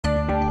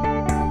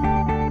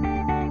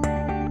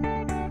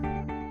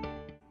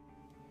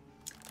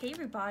Hey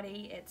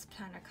everybody, it's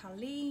Planner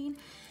Colleen.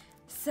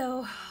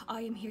 So I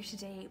am here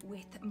today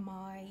with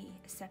my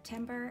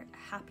September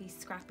Happie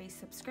Scrappie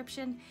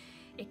subscription.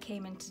 It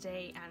came in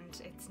today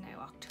and it's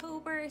now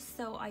October,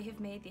 so I have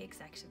made the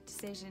executive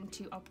decision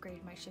to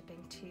upgrade my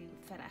shipping to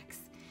FedEx.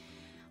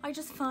 I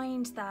just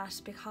find that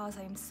because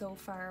I'm so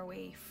far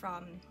away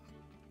from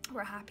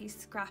where Happie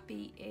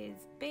Scrappie is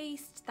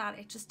based, that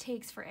it just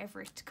takes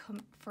forever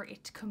for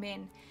it to come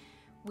in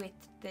with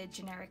the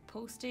generic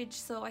postage.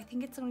 So I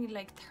think it's only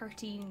like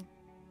 $13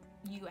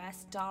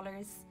 US.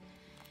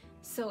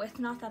 So it's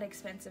not that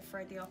expensive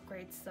for the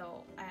upgrade.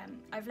 So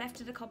I've left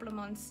it a couple of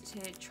months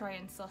to try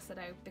and suss it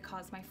out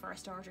because my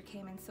first order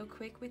came in so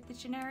quick with the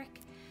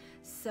generic.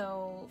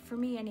 So for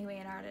me anyway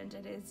in Ireland,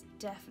 it is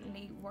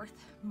definitely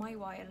worth my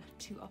while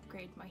to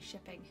upgrade my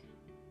shipping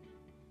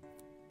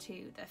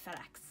to the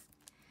FedEx.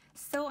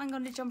 So I'm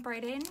going to jump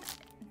right in.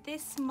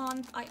 This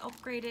month I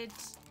upgraded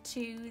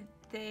to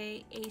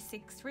the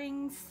A6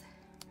 rings,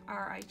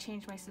 or I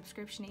changed my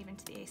subscription even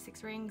to the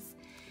A6 rings.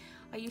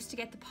 I used to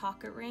get the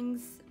pocket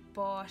rings,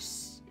 but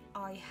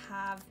I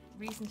have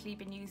recently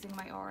been using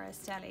my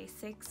Estelle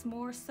A6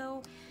 more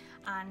so,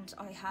 and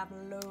I have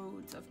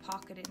loads of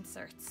pocket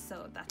inserts,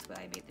 so that's why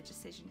I made the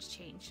decision to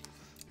change.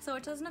 So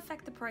it doesn't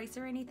affect the price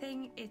or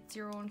anything, it's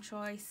your own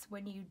choice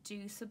when you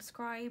do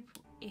subscribe.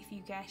 If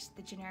you get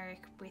the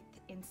generic with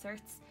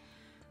inserts,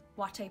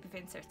 what type of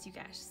inserts you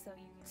get. So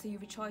you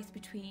have a choice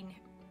between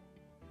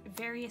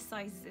various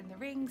sizes in the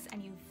rings,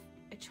 and you've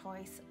a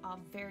choice of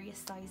various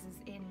sizes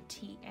in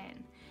TN.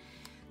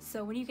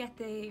 So when you get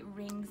the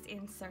rings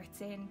inserts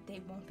in,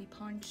 they won't be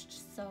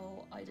punched.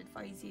 So I'd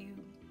advise you,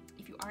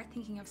 if you are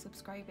thinking of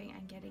subscribing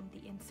and getting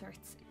the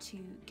inserts, to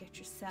get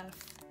yourself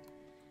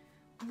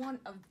one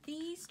of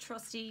these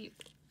trusty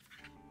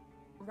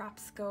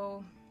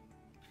Rapsco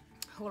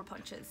hole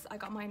punches. I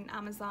got mine on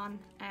Amazon.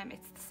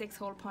 It's the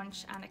 6-hole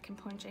punch, and it can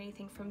punch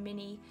anything from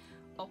mini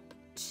up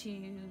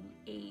to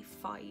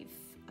A5,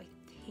 I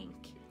think.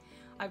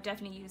 I've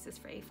definitely used this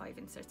for A5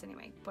 inserts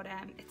anyway, but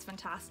it's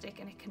fantastic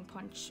and it can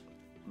punch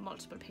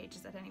multiple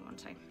pages at any one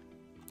time.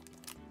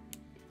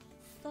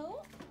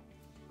 So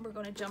we're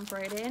going to jump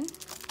right in.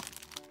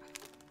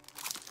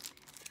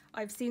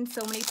 I've seen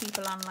so many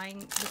people online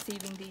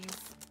receiving these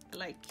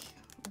like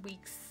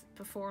weeks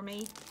before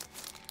me,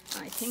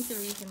 and I think the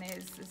reason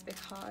is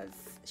because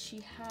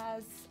she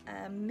has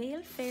a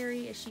mail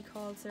fairy, as she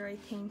calls her, I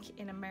think,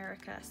 in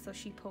America. So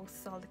she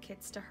posts all the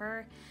kits to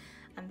her,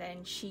 and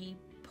then she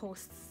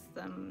posts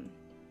them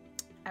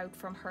out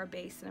from her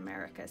base in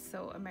America.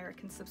 So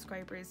American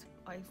subscribers,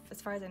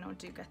 as far as I know,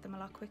 do get them a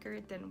lot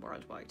quicker than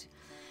worldwide.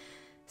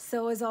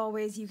 So as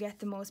always, you get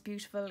the most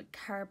beautiful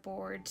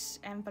cardboard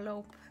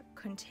envelope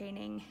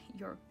containing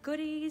your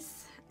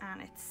goodies,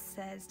 and it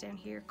says down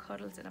here,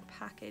 cuddles in a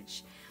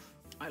package.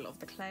 I love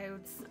the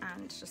clouds,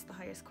 and just the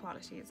highest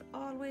quality as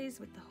always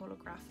with the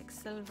holographic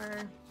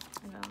silver.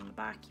 And then on the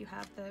back you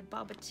have the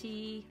Boba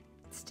Tea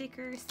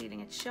sticker sealing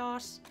it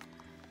shut,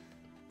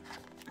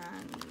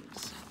 and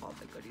all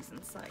the goodies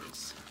inside.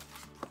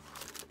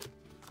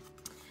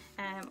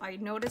 I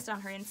noticed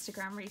on her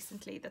Instagram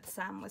recently that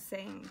Sam was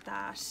saying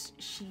that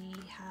she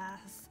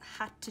has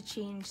had to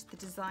change the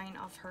design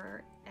of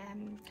her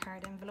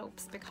card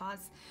envelopes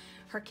because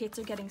her kits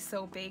are getting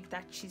so big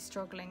that she's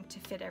struggling to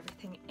fit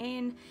everything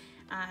in,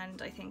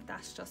 and I think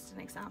that's just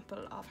an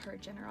example of her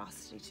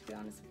generosity, to be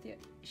honest with you.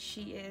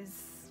 She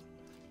is,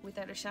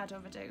 without a shadow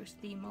of a doubt,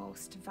 the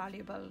most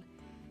valuable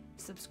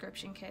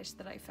subscription kit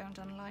that I found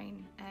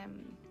online.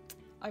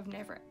 I've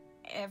never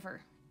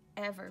ever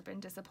been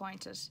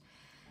disappointed.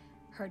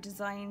 Her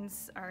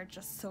designs are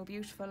just so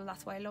beautiful.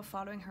 That's why I love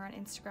following her on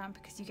Instagram,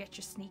 because you get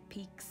your sneak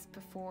peeks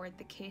before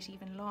the kit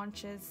even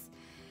launches,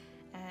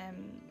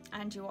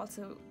 and you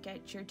also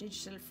get your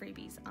digital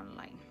freebies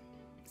online.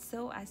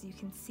 So as you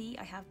can see,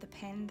 I have the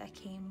pen that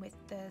came with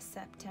the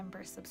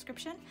September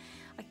subscription.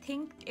 I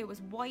think it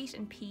was white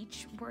and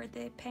peach were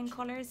the pen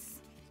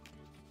colors.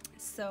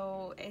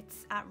 So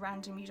it's at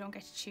random, you don't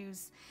get to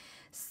choose.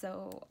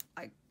 So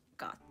I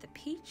got the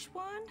peach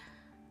one,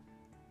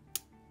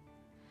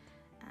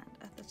 and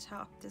at the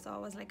top there's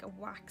always like a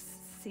wax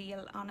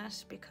seal on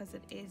it because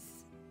it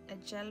is a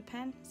gel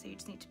pen, so you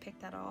just need to pick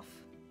that off.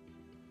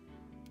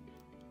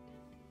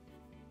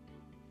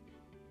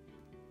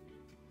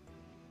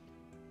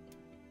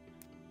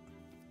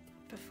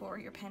 Before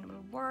your pen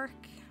will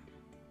work.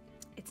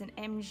 It's an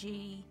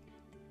MG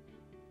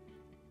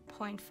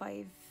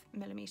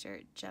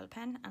 0.5mm gel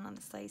pen, and on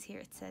the size here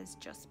it says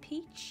just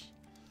peach,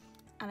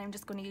 and I'm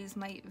just going to use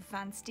my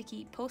Van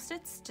Sticky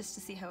Post-its just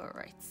to see how it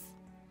writes.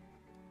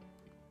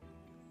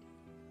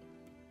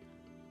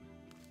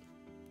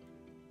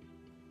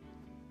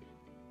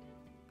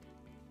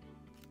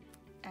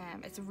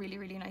 It's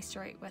really nice to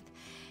write with.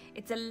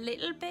 It's a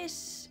little bit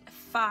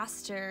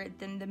faster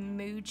than the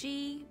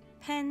Muji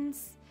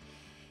pens.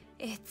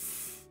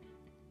 It's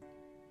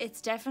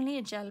definitely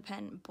a gel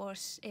pen,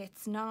 but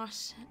it's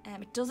not,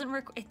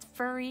 it's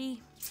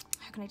very,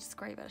 how can I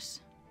describe it?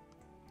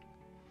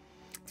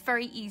 It's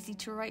very easy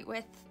to write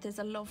with. There's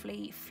a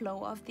lovely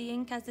flow of the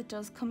ink as it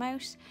does come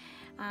out,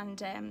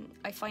 and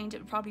I find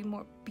it would probably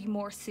be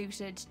more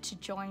suited to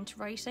joint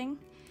writing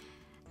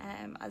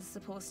as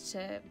opposed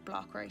to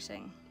block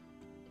writing.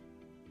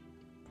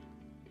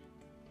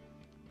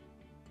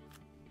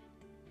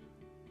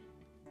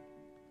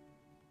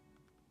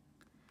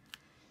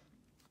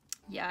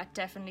 Yeah, it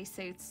definitely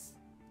suits.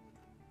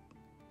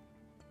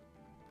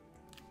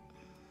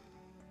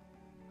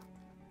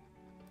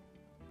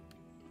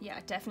 Yeah,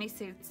 it definitely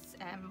suits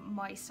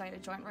my style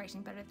of joint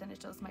writing better than it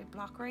does my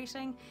block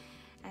writing.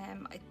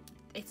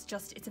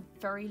 It's a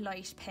very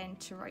light pen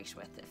to write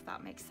with, if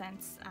that makes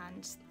sense,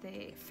 and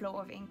the flow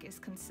of ink is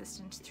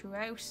consistent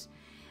throughout.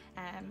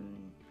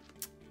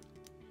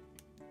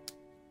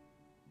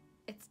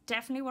 It's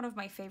definitely one of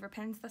my favourite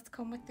pens that's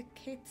come with the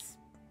kits.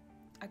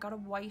 I got a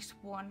white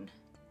one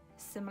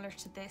similar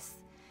to this.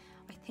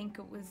 I think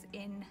it was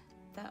in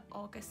the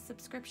August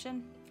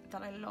subscription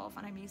that I love,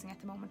 and I'm using at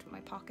the moment with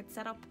my pocket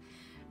setup.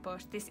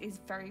 But this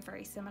is very,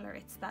 very similar.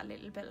 It's that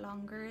little bit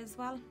longer as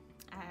well,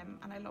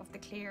 and I love the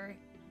clear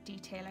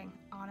detailing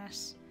on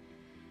it.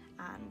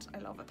 And I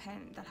love a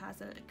pen that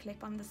has a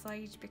clip on the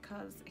side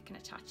because it can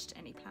attach to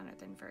any planner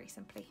then very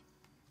simply.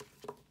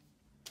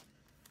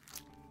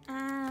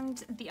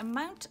 And the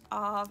amount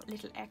of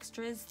little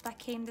extras that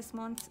came this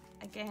month,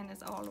 again,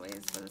 as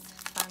always, was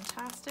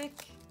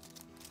fantastic.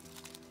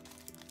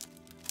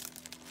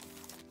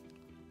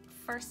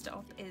 First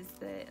up is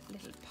the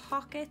little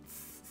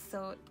pockets.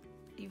 So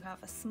you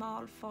have a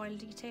small foil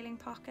detailing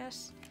pocket,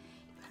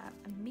 you have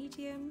a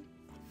medium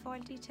foil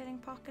detailing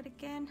pocket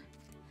again,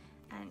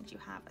 and you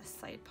have a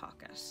side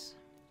pocket.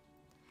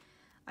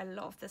 I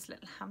love this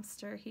little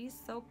hamster, he's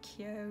so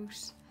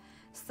cute.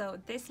 So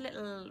this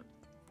little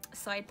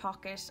side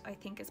pocket I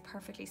think is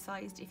perfectly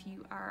sized if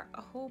you are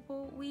a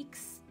Hobo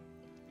Weeks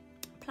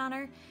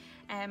planner.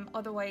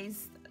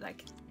 Otherwise,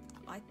 like,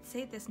 I'd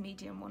say this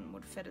medium one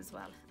would fit as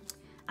well,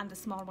 and the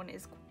small one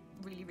is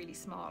really, really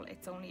small.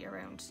 It's only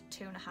around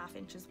 2.5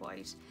 inches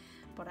wide,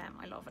 but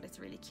I love it. It's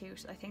really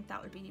cute. I think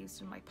that would be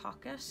used in my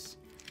pocket,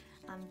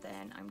 and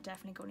then I'm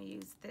definitely going to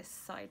use this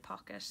side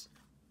pocket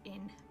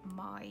in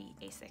my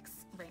A6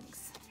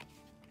 rings.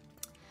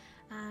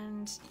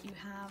 And you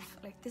have,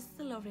 like, this is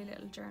a lovely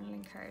little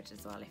journaling card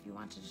as well if you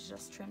wanted to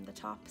just trim the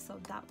top, so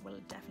that will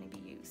definitely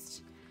be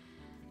used.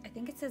 I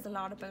think it says a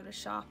lot about a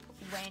shop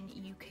when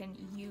you can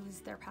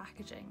use their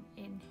packaging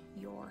in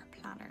your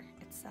planner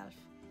itself.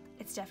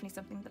 It's definitely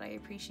something that I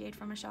appreciate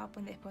from a shop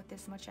when they put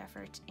this much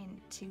effort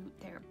into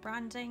their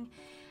branding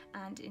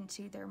and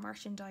into their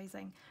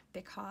merchandising,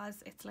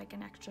 because it's like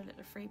an extra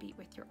little freebie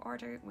with your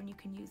order when you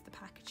can use the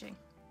packaging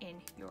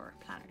in your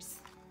planners.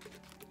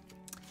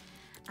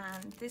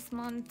 And this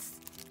month's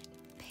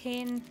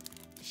pin,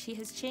 she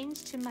has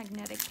changed to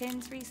magnetic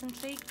pins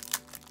recently,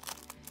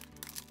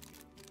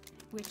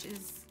 which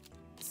is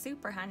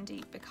super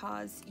handy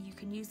because you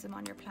can use them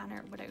on your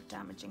planner without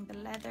damaging the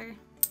leather.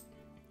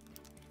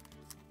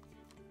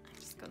 I'm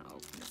just going to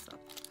open this up.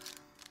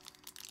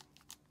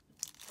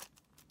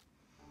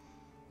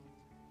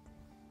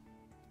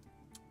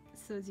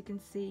 So as you can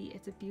see,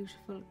 it's a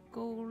beautiful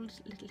gold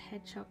little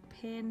hedgehog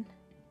pin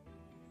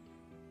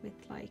with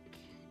like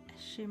a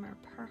shimmer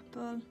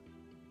purple.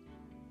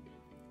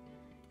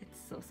 It's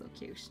so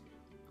cute,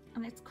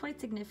 and it's quite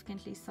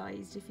significantly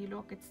sized. If you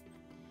look,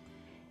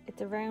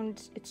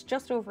 it's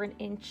just over an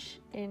inch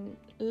in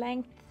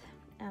length,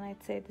 and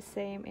I'd say the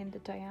same in the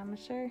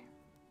diameter.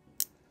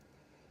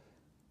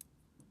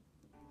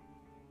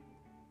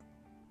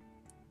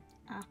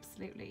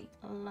 Absolutely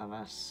love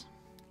it.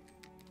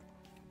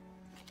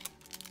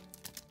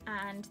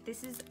 And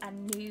this is a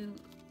new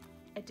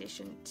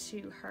addition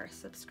to her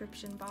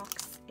subscription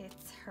box.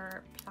 It's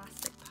her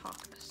plastic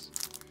pocket.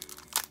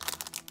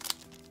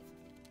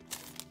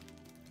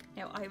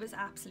 Now, I was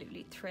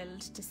absolutely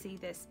thrilled to see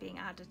this being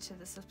added to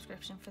the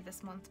subscription for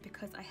this month,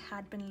 because I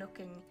had been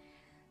looking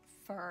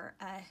for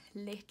a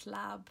Lit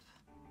Lab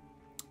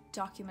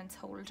documents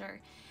holder.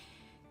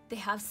 They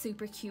have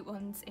super cute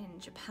ones in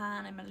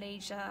Japan and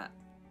Malaysia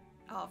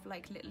of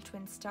like little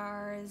twin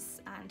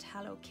stars and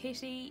Hello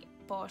Kitty,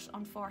 but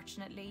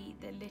unfortunately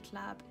the Lit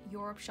Lab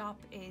Europe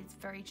shop is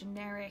very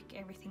generic,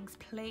 everything's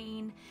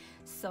plain,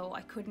 so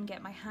I couldn't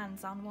get my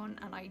hands on one,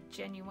 and I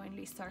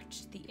genuinely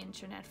searched the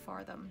internet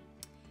for them.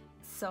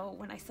 So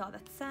when I saw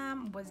that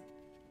Sam was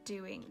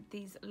doing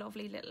these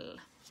lovely little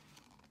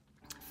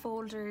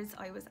folders,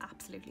 I was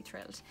absolutely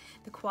thrilled.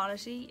 The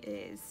quality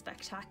is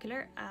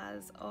spectacular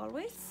as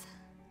always,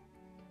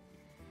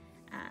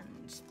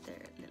 and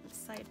their little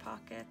side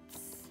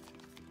pockets,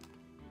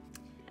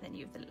 and then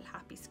you have the little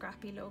Happie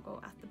Scrappie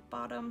logo at the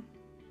bottom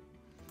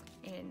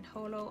in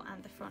holo,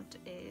 and the front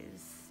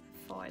is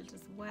foiled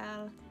as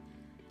well.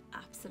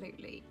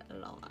 Absolutely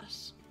love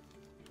it.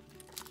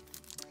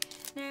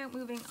 Now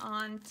moving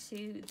on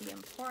to the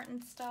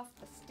important stuff,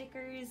 the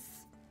stickers.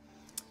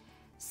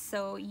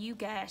 So you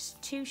get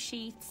 2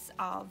 sheets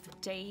of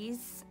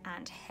days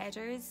and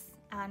headers,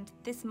 and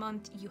this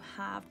month you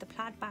have the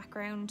plaid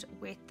background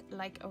with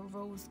like a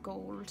rose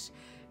gold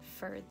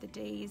for the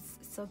days.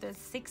 So there's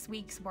 6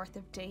 weeks worth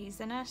of days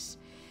in it.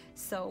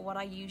 So what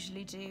I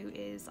usually do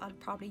is I'll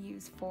probably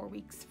use 4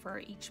 weeks for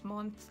each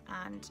month,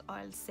 and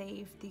I'll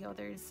save the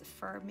others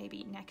for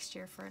maybe next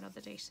year for another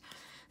date.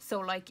 So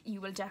like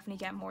you will definitely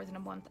get more than a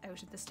month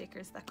out of the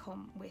stickers that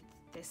come with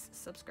this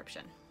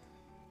subscription.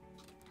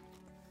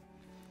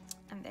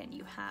 And then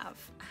you have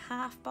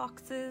half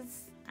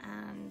boxes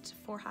and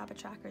 4 habit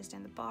trackers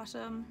down the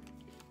bottom.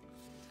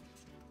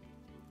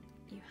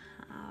 You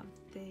have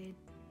the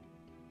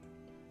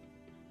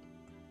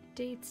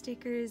date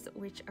stickers,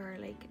 which are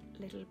like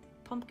little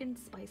pumpkin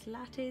spice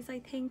lattes, I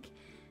think.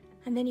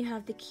 And then you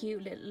have the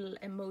cute little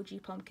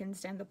emoji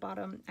pumpkins down the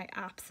bottom. I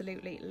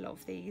absolutely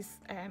love these.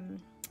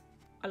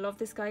 I love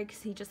this guy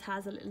because he just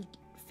has a little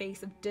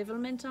face of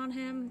devilment on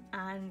him,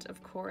 and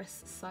of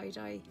course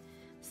side-eye.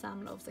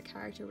 Sam loves a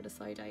character with a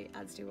side-eye,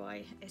 as do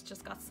I. It's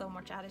just got so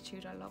much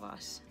attitude, I love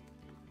it.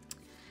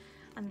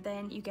 And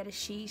then you get a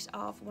sheet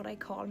of what I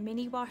call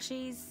mini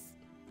washies,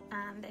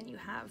 and then you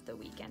have the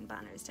weekend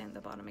banners down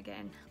the bottom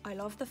again. I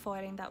love the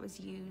foiling that was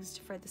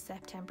used for the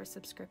September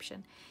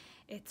subscription.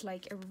 It's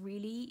like a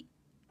really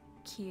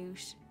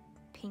cute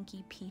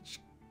pinky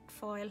peach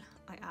foil.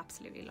 I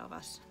absolutely love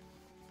it.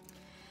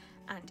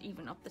 And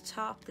even up the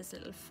top, this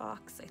little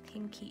fox, I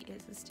think he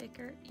is a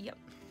sticker. Yep.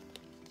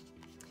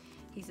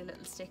 He's a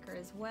little sticker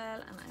as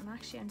well. And I'm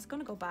just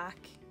gonna go back.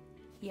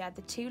 Yeah,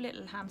 the 2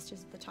 little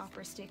hamsters at the top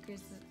are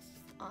stickers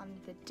on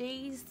the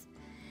days,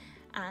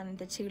 and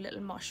the 2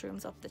 little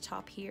mushrooms up the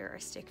top here are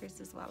stickers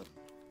as well.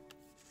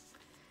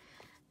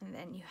 And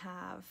then you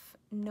have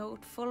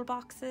note full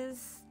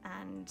boxes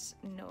and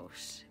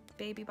note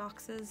baby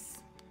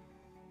boxes.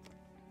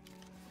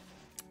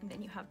 And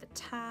then you have the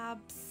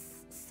tabs.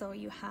 So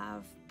you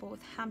have both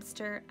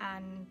hamster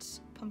and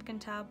pumpkin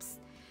tabs.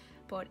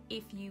 But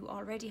if you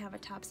already have a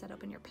tab set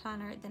up in your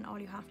planner, then all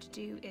you have to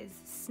do is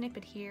snip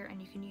it here, and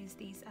you can use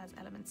these as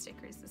element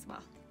stickers as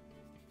well.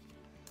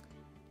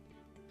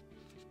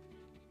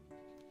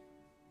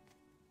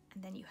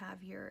 And then you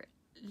have your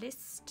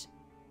list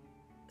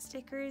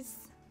stickers.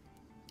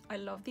 I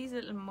love these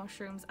little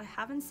mushrooms. I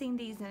haven't seen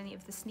these in any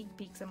of the sneak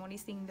peeks, I'm only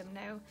seeing them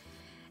now.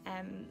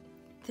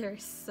 They're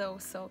so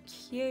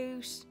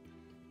cute.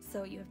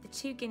 So you have the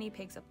 2 guinea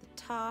pigs up the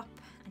top,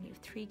 and you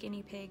have 3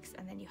 guinea pigs,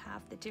 and then you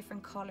have the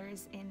different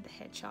colours in the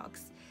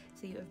hedgehogs.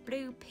 So you have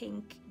blue,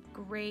 pink,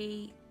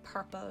 grey,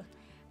 purple,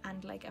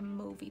 and like a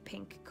mauvey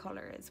pink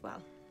colour as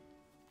well.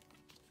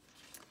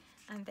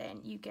 And then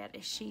you get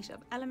a sheet of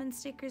element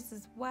stickers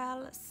as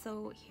well.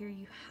 So here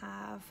you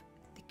have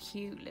the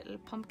cute little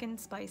pumpkin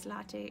spice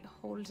latte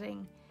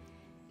holding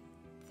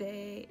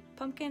the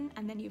pumpkin,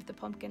 and then you have the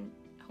pumpkin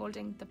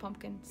holding the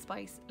pumpkin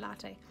spice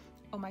latte.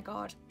 Oh my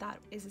god, that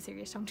is a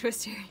serious tongue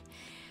twister.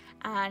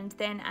 And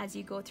then as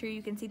you go through,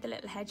 you can see the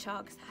little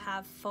hedgehogs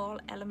have fall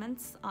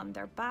elements on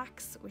their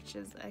backs, which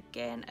is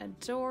again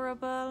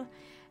adorable.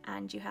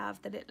 And you have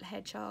the little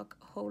hedgehog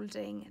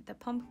holding the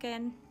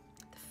pumpkin,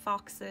 the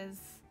foxes,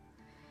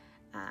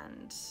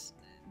 and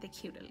the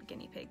cute little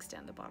guinea pigs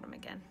down the bottom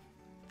again.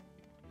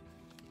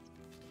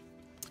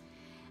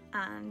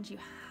 And you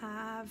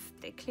have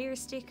the clear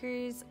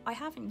stickers. I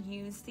haven't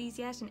used these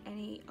yet in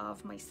any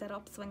of my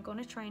setups, so I'm going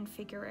to try and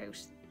figure out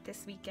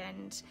this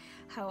weekend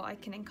how I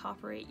can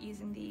incorporate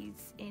using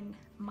these in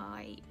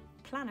my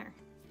planner.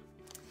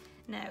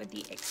 Now,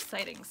 the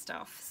exciting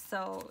stuff.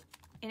 So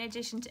in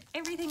addition to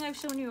everything I've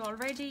shown you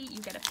already, you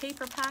get a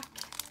paper pack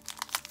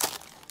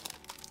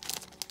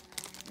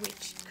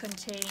which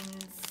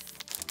contains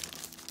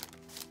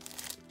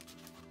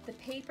the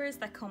papers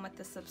that come with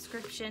the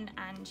subscription,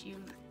 and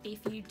if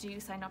you do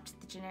sign up to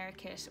the generic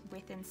kit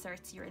with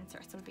inserts, your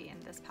inserts will be in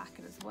this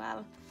packet as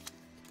well.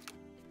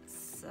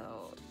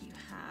 So you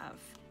have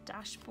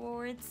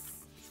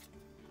dashboards,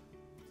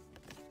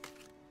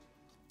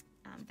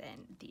 and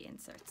then the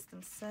inserts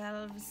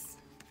themselves.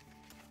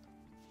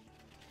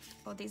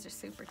 Oh, these are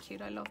super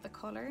cute. I love the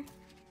color.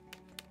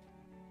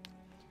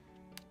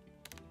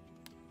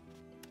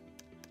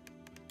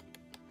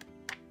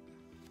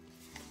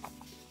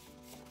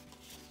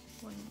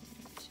 One,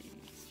 two,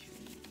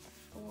 three,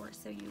 four.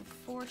 So you have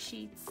 4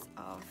 sheets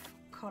of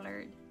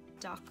colored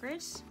dot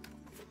grid,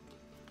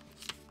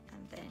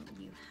 and then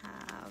you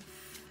have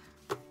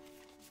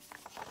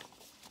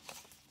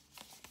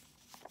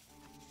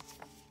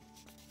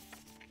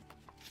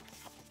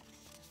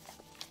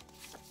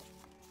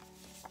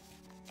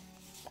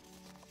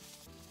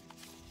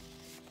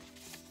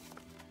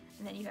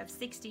and then you have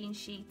 16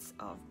 sheets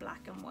of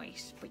black and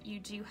white, but you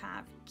do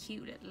have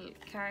cute little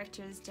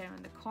characters down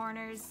in the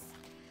corners.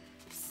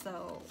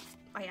 So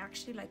I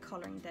actually like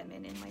colouring them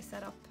in my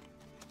setup.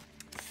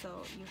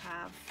 So you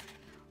have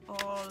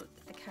all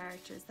the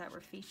characters that were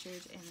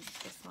featured in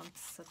this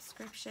month's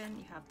subscription.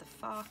 You have the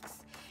fox,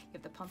 you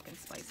have the pumpkin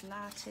spice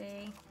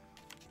latte,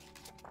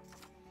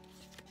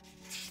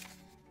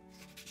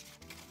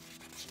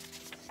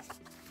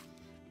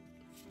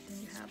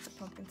 then you have the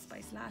pumpkin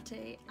spice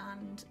latte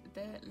and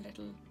the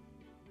little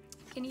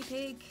guinea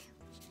pig.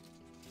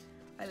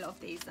 I love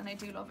these, and I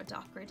do love a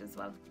dot grid as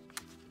well.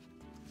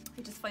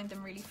 I just find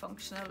them really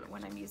functional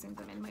when I'm using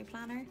them in my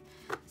planner,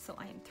 so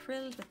I am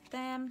thrilled with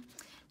them.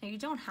 Now you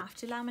don't have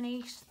to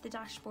laminate the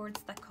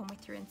dashboards that come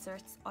with your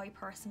inserts. I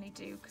personally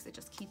do, because it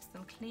just keeps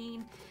them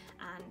clean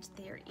and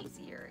they're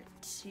easier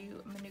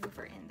to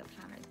maneuver in the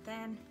planner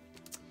then.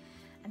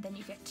 And then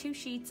you get 2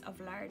 sheets of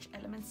large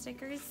element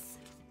stickers.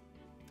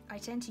 I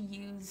tend to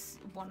use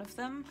one of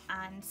them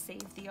and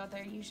save the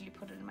other, usually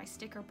put it in my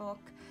sticker book.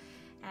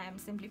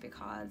 Simply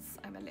because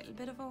I'm a little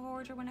bit of a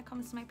hoarder when it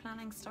comes to my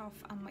planning stuff,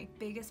 and my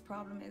biggest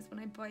problem is when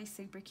I buy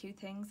super cute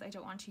things, I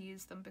don't want to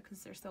use them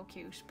because they're so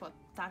cute, but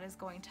that is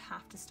going to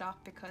have to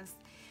stop because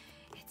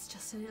it's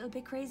just a little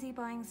bit crazy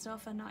buying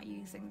stuff and not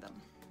using them.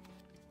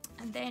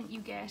 And then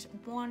you get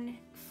 1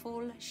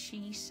 full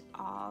sheet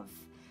of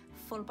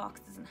full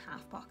boxes and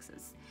half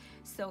boxes.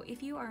 So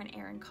if you are an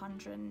Erin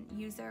Condren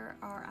user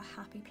or a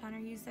Happy Planner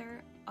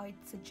user, I'd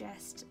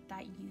suggest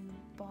that you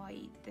buy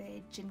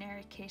the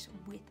generic kit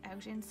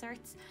without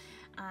inserts,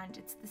 and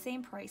it's the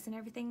same price and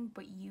everything,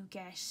 but you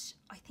get,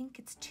 I think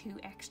it's 2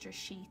 extra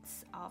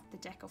sheets of the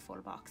deco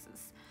full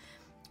boxes,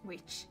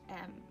 which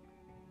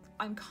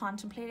I'm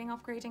contemplating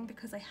upgrading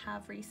because I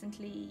have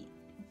recently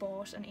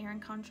bought an Erin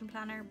Condren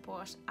planner,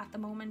 but at the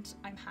moment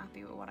I'm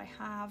happy with what I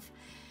have,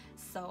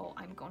 so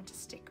I'm going to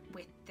stick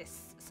with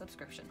this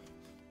subscription.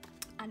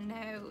 And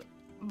now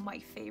my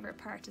favourite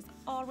part, as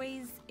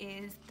always,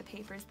 is the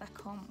papers that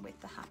come with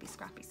the Happie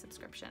Scrappie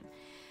subscription.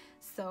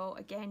 So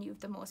again, you have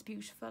the most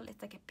beautiful,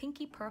 it's like a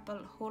pinky purple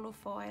holo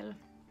foil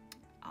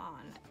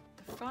on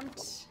the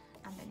front,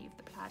 and then you have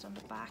the plaid on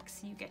the back,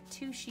 so you get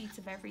 2 sheets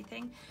of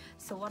everything.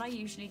 So what I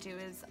usually do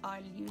is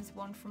I'll use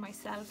one for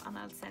myself and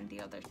I'll send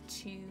the other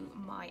to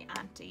my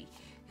auntie,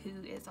 who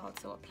is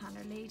also a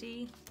planner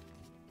lady.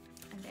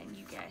 And then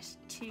you get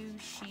 2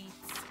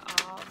 sheets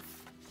of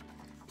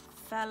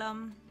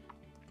vellum.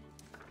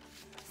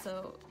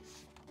 So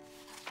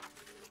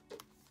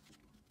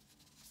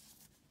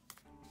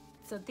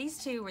these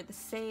 2 were the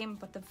same,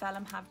 but the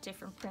vellum have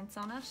different prints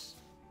on it.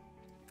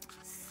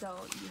 So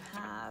you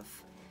have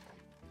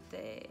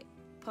the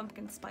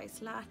pumpkin spice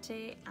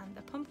latte and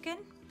the pumpkin,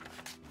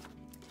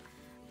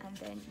 and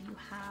then you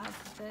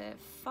have the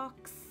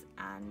fox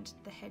and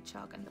the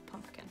hedgehog and the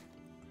pumpkin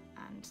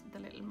and the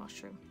little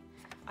mushroom.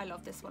 I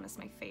love this one, it's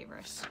my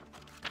favorite.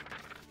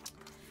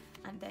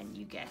 And then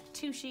you get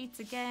 2 sheets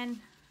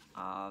again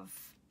of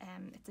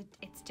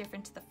it's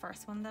different to the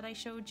first one that I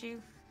showed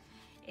you.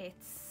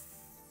 It's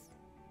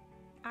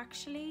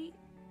actually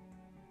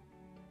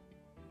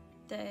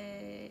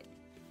the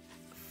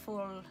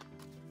full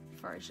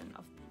version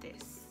of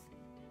this.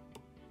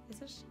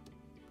 Is it?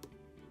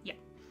 Yeah.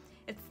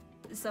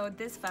 So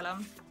this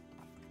vellum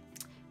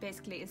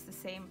basically is the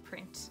same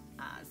print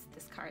as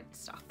this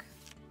cardstock.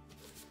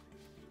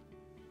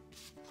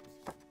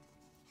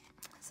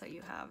 So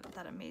you have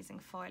that amazing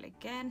foil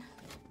again,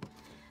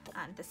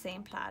 and the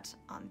same plaid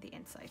on the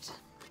inside.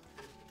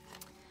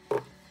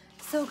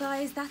 So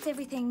guys, that's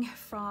everything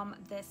from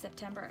the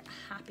September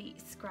Happie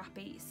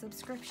Scrappie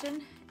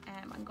subscription.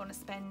 I'm going to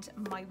spend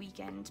my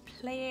weekend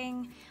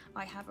playing.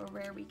 I have a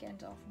rare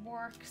weekend off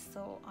work,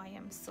 so I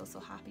am so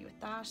happy with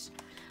that.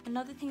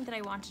 Another thing that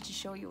I wanted to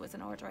show you was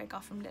an order I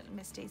got from Little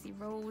Miss Daisy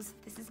Rose.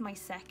 This is my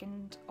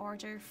 2nd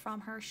order from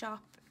her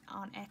shop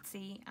on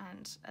Etsy,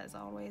 and as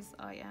always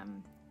I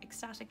am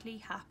ecstatically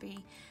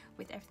happy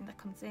with everything that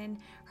comes in.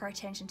 Her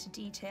attention to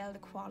detail, the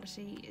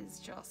quality is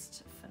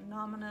just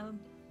phenomenal.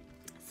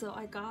 So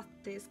I got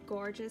this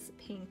gorgeous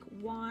pink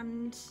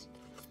wand,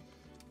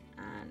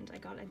 and I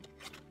got a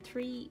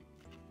 3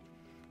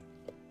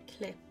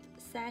 clip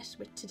set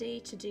with today,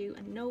 to do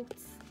and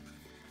notes,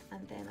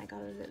 and then I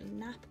got a little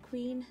nap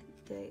queen,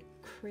 the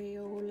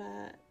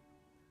Crayola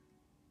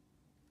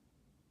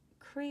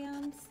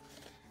crayons,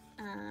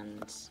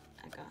 and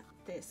I got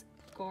this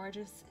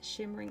gorgeous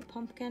shimmering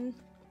pumpkin,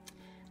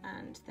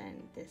 and then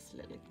this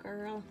little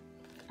girl.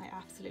 I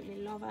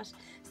absolutely love it.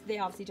 So they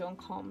obviously don't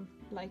come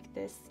like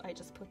this, I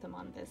just put them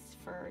on this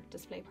for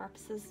display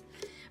purposes,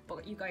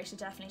 but you guys should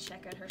definitely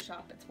check out her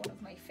shop, it's one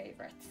of my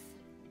favorites.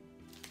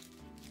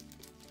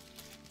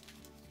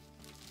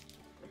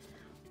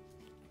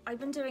 I've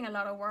been doing a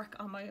lot of work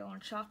on my own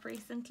shop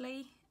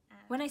recently.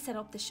 When I set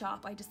up the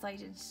shop, I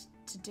decided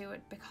to do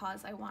it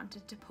because I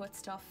wanted to put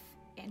stuff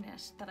in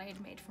it that I had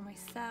made for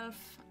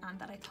myself and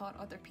that I thought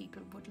other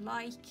people would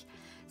like.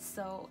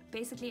 So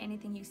basically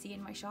anything you see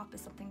in my shop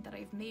is something that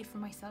I've made for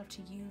myself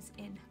to use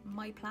in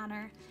my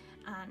planner,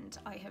 and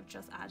I have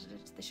just added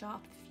it to the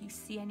shop. If you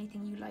see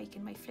anything you like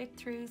in my flip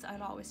throughs,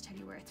 I'll always tell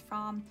you where it's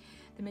from.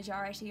 The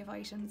majority of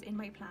items in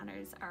my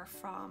planners are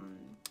from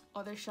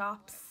other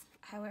shops.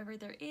 However,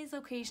 there is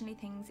occasionally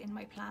things in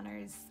my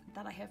planners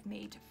that I have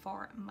made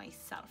for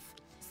myself.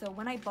 So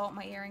when I bought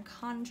my Erin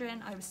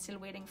Condren, I was still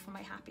waiting for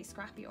my Happie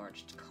Scrappie order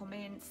to come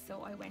in,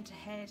 so I went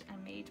ahead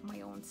and made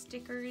my own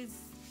stickers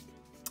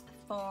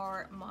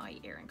for my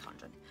Erin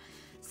Condren.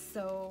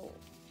 So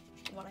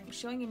what I'm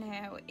showing you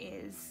now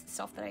is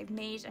stuff that I've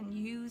made and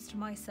used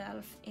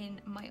myself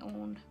in my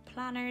own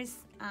planners,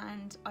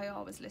 and I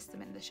always list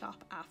them in the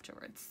shop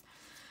afterwards.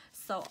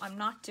 So I'm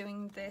not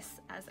doing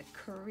this as a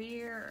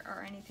career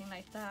or anything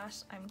like that.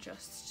 I'm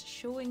just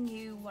showing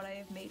you what I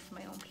have made for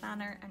my own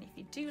planner, and if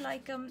you do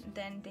like them,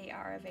 then they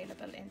are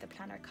available in the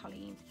Planner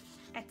Colleen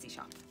Etsy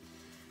shop.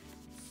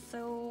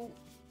 So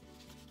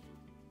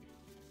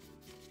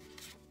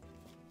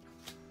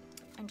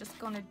I'm just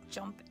going to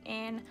jump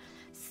in.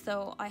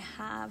 So I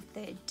have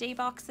the day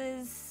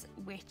boxes,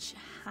 which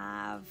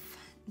have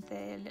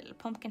the little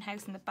pumpkin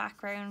house in the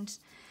background,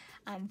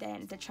 and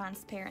then the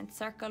transparent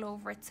circle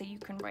over it so you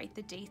can write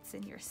the dates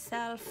in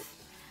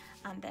yourself.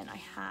 And then I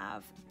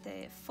have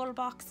the full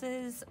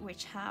boxes,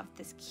 which have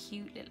this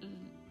cute little,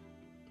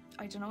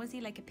 I don't know, is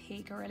he like a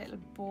pig or a little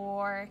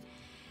boar,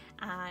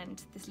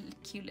 and this little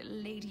cute little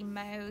lady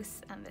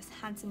mouse, and this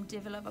handsome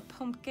divil of a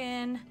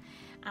pumpkin.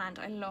 And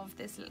I love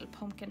this little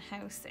pumpkin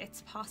house.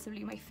 It's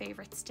possibly my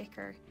favorite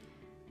sticker,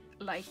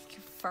 like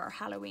for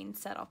Halloween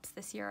setups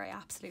this year. I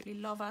absolutely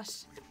love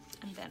it.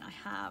 And then I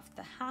have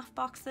the half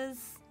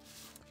boxes,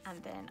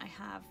 and then I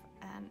have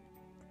an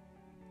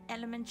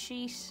element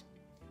sheet.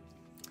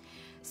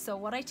 So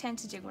what I tend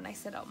to do when I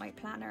set up my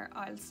planner,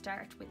 I'll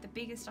start with the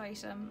biggest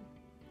item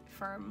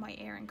for my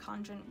Erin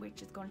Condren,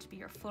 which is going to be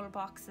your full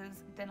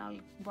boxes. Then I'll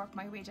work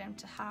my way down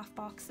to half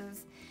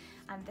boxes,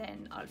 and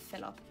then I'll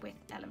fill up with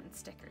element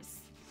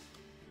stickers.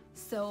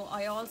 So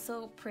I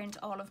also print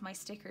all of my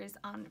stickers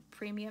on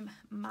premium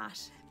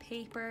matte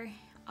paper.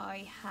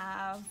 I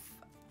have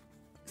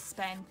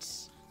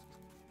spent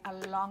a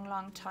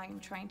long time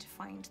trying to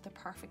find the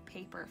perfect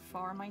paper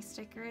for my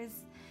stickers,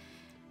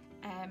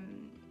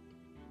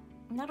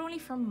 not only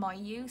for my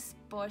use,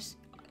 but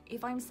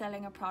if I'm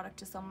selling a product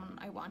to someone,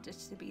 I want it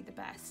to be the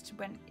best.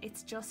 When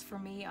it's just for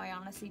me, I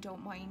honestly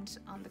don't mind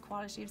on the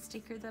quality of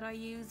sticker that I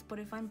use, but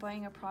if I'm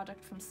buying a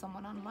product from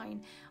someone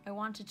online, I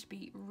want it to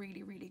be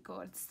really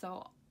good.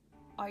 So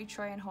I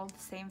try and hold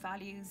the same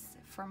values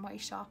for my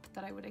shop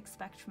that I would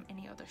expect from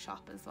any other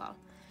shop as well.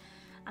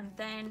 And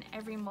then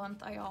every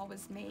month I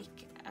always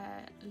make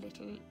a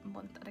little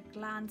month at a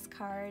glance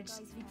card. Guys,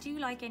 if you do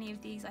like any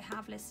of these, I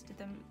have listed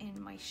them in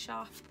my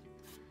shop,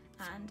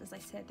 and as I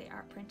said, they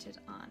are printed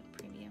on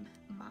premium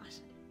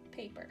matte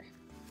paper.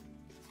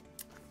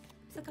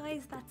 So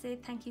guys, that's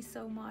it. Thank you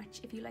so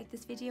much. If you like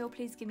this video,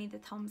 please give me the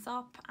thumbs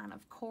up, and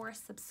of course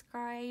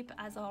subscribe.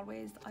 As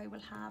always, I will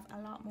have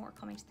a lot more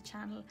coming to the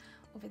channel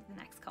over the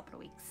next couple of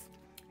weeks.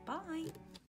 Bye.